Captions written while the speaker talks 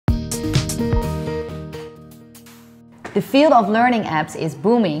The field of learning apps is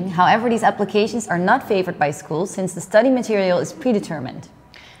booming. However, these applications are not favored by schools since the study material is predetermined.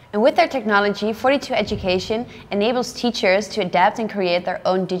 And with their technology, 42 Education enables teachers to adapt and create their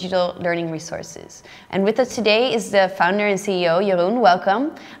own digital learning resources. And with us today is the founder and CEO, Jeroen.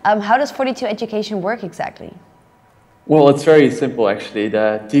 Welcome. How does 42 Education work exactly? Well, it's very simple actually.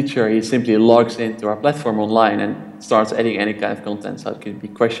 The teacher, he simply logs into our platform online and starts adding any kind of content. So it could be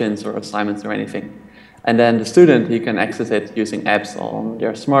questions or assignments or anything. And then the student, he can access it using apps on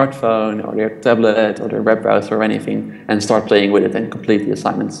their smartphone or their tablet or their web browser or anything and start playing with it and complete the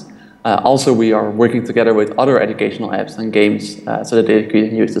assignments. Also, we are working together with other educational apps and games so that they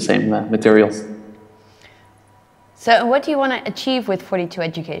can use the same materials. So what do you want to achieve with 42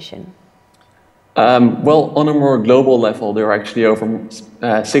 Education? Well, on a more global level, there are actually over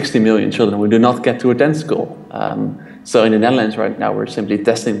 60 million children who do not get to attend school. So in the Netherlands right now, we're simply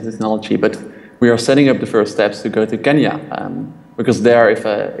testing the technology, but we are setting up the first steps to go to Kenya, because there, if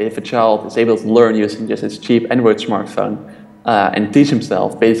a child is able to learn using just his cheap Android smartphone and teach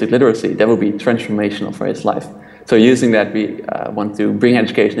himself basic literacy, that will be transformational for his life. So using that, we want to bring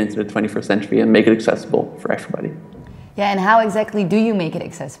education into the 21st century and make it accessible for everybody. Yeah, and how exactly do you make it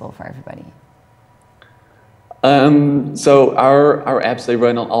accessible for everybody? So our apps, they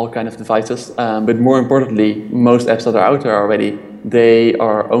run on all kind of devices, but more importantly, most apps that are out there already, they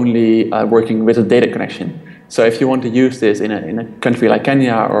are only working with a data connection. So if you want to use this in a country like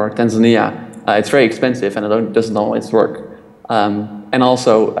Kenya or Tanzania, it's very expensive and it doesn't always work. And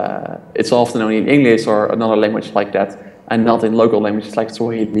also, it's often only in English or another language like that, and not in local languages like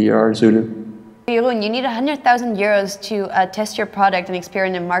Swahili or Zulu. Jeroen, you need 100,000 euros to test your product and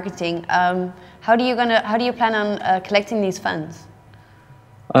experiment in marketing. How do you plan on collecting these funds?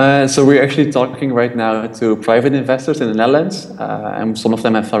 So we're actually talking right now to private investors in the Netherlands, and some of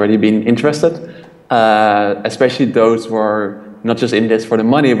them have already been interested, especially those who are not just in this for the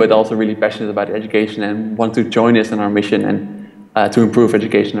money, but also really passionate about education and want to join us in our mission and to improve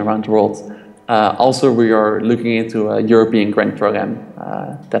education around the world. Also, we are looking into a European grant program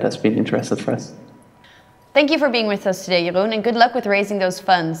that has been interested for us. Thank you for being with us today, Jeroen, and good luck with raising those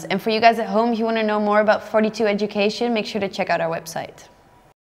funds. And for you guys at home, if you want to know more about 42 Education, make sure to check out our website.